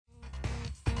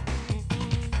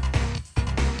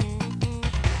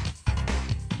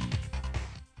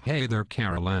Hey there,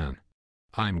 Carole-Ann.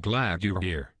 I'm glad you're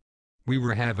here. We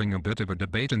were having a bit of a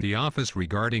debate in the office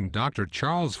regarding Dr.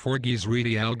 Charles Forgy's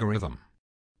Rete algorithm.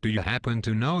 Do you happen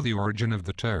to know the origin of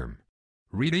the term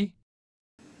Rete?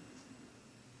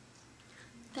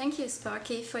 Thank you,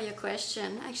 Sparky, for your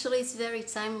question. Actually, it's very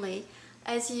timely.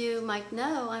 As you might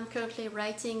know, I'm currently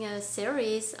writing a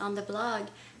series on the blog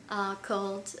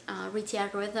called Rete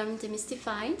Algorithm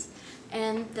Demystified.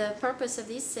 And the purpose of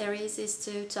this series is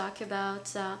to talk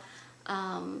about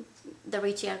the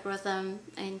Rete algorithm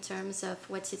in terms of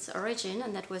what's its origin,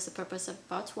 and that was the purpose of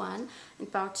part 1. In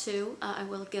part 2, I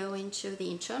will go into the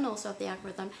internals of the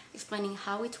algorithm, explaining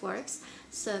how it works,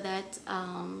 so that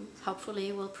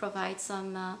hopefully will provide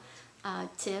some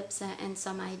tips and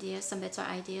some ideas, some better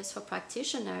ideas for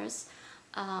practitioners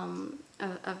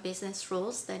of business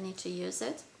rules that need to use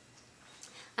it.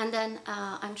 And then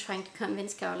I'm trying to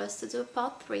convince Carlos to do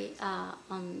part 3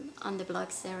 on the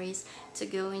blog series to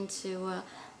go into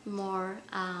more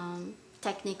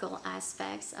technical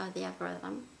aspects of the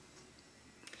algorithm.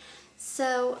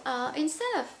 So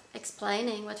instead of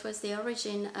explaining what was the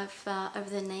origin of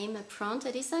the name up front,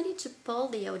 I decided to poll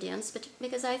the audience,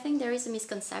 because I think there is a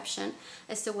misconception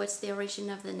as to what's the origin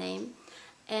of the name.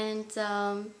 And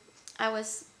I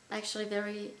was actually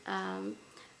very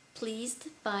pleased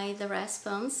by the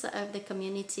response of the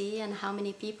community and how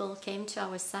many people came to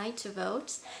our site to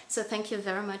vote. So thank you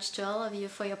very much to all of you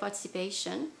for your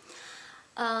participation.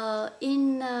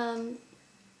 In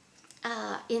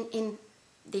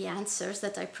the answers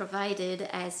that I provided,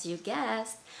 as you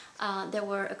guessed, there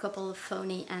were a couple of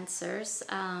phony answers.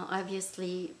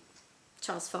 Obviously,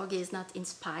 Charles Forgy is not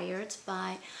inspired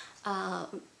by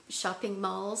shopping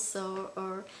malls,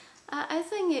 or I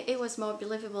think it was more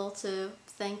believable to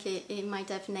think it might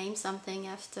have named something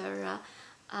after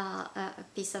a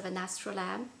piece of an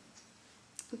astrolabe.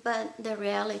 But the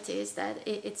reality is that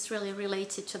it's really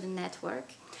related to the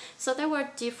network. So there were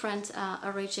different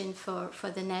origins for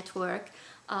the network,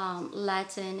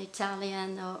 Latin,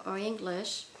 Italian, or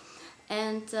English.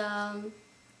 And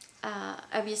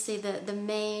obviously the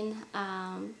main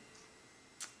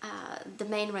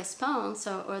response,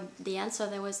 or the answer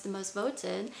that was the most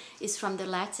voted, is from the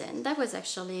Latin. That was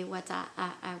actually what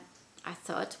I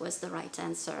thought was the right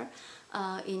answer.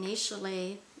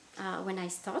 Initially, when I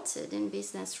started in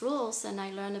business rules and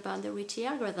I learned about the Rete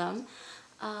algorithm,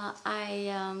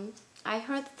 I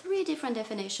heard 3 different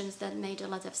definitions that made a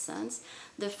lot of sense.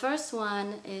 The first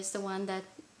one is the one that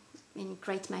in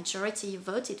great majority you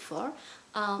voted for,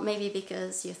 maybe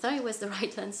because you thought it was the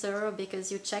right answer, or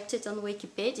because you checked it on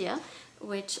Wikipedia,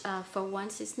 which for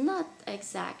once is not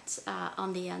exact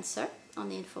on the answer, on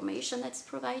the information that's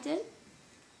provided.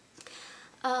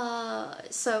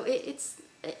 So it's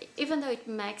even though it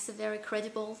makes a very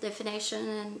credible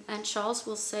definition, and Charles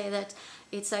will say that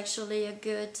it's actually a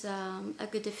good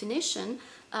definition,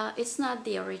 it's not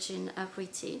the origin of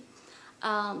Rete.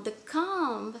 The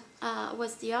comb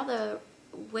was the other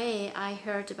way I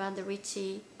heard about the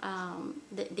Rete,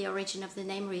 the origin of the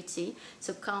name Rete.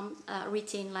 So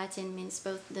Rete in Latin means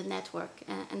both the network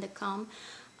and the comb.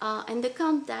 And the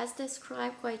comb does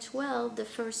describe quite well the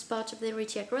first part of the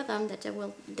Rete algorithm that I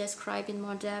will describe in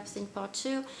more depth in part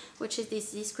 2, which is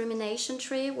this discrimination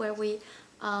tree, where we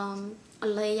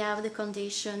lay out the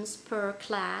conditions per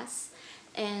class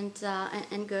and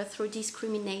go through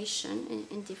discrimination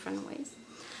in different ways.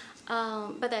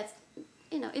 But that's,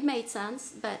 it made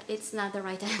sense, but it's not the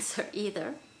right answer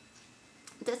either.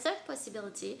 The third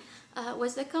possibility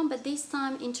was the comb, but this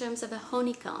time in terms of a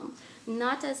honeycomb,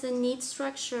 not as a neat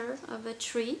structure of a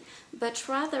tree, but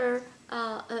rather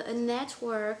a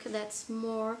network that's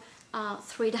more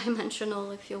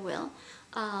three-dimensional, if you will,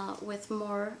 with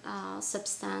more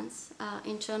substance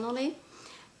internally.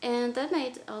 And that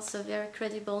made also a very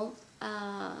credible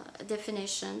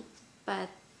definition, but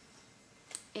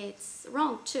it's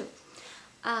wrong too.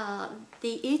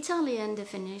 The Italian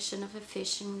definition of a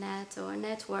fishing net or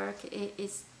network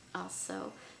is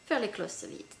also fairly close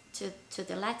to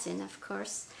the Latin, of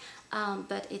course,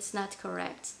 but it's not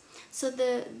correct. So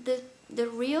the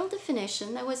real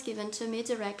definition that was given to me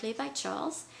directly by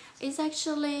Charles is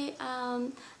actually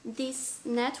this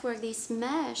network, this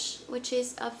mesh, which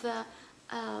is of a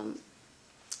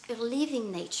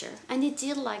living nature. And he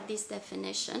did like this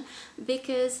definition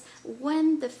because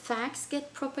when the facts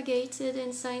get propagated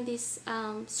inside this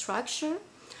structure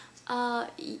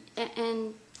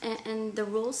and the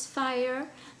rules fire,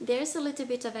 there's a little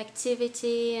bit of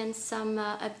activity and some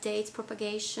updates,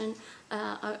 propagation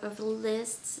of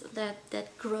lists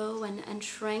that grow and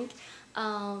shrink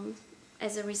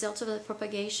as a result of the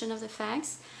propagation of the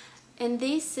facts. And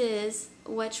this is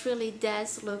what really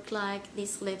does look like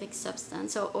this living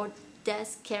substance, or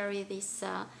does carry this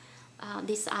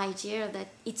idea that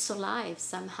it's alive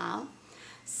somehow.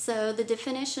 So the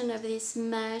definition of this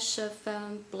mesh of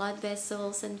blood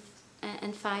vessels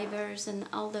and fibers and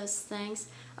all those things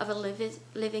of a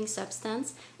living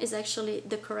substance is actually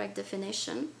the correct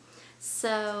definition.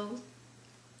 So,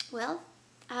 well,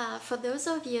 for those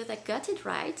of you that got it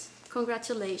right,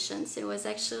 congratulations. It was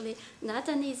actually not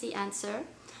an easy answer.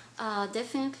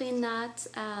 Definitely not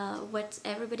what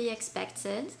everybody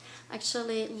expected.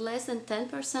 Actually, less than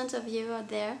 10% of you out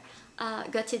there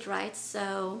got it right.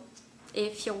 So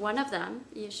if you're one of them,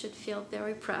 you should feel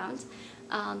very proud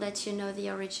that you know the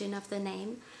origin of the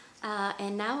name.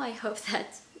 And now I hope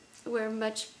that we're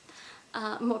much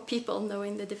more people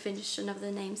knowing the definition of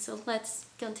the name. So let's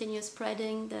continue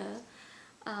spreading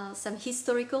some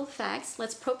historical facts.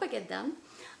 Let's propagate them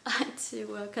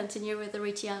to continue with the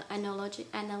Rete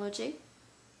analogy.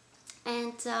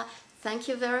 And thank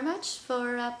you very much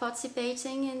for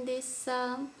participating in this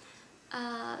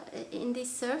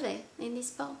survey, in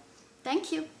this poll.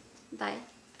 Thank you. Bye.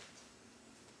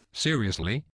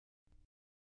 Seriously?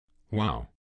 Wow.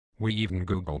 We even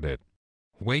Googled it.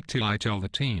 Wait till I tell the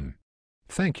team.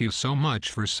 Thank you so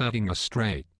much for setting us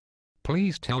straight.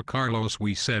 Please tell Carlos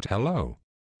we said hello.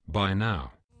 Bye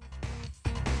now.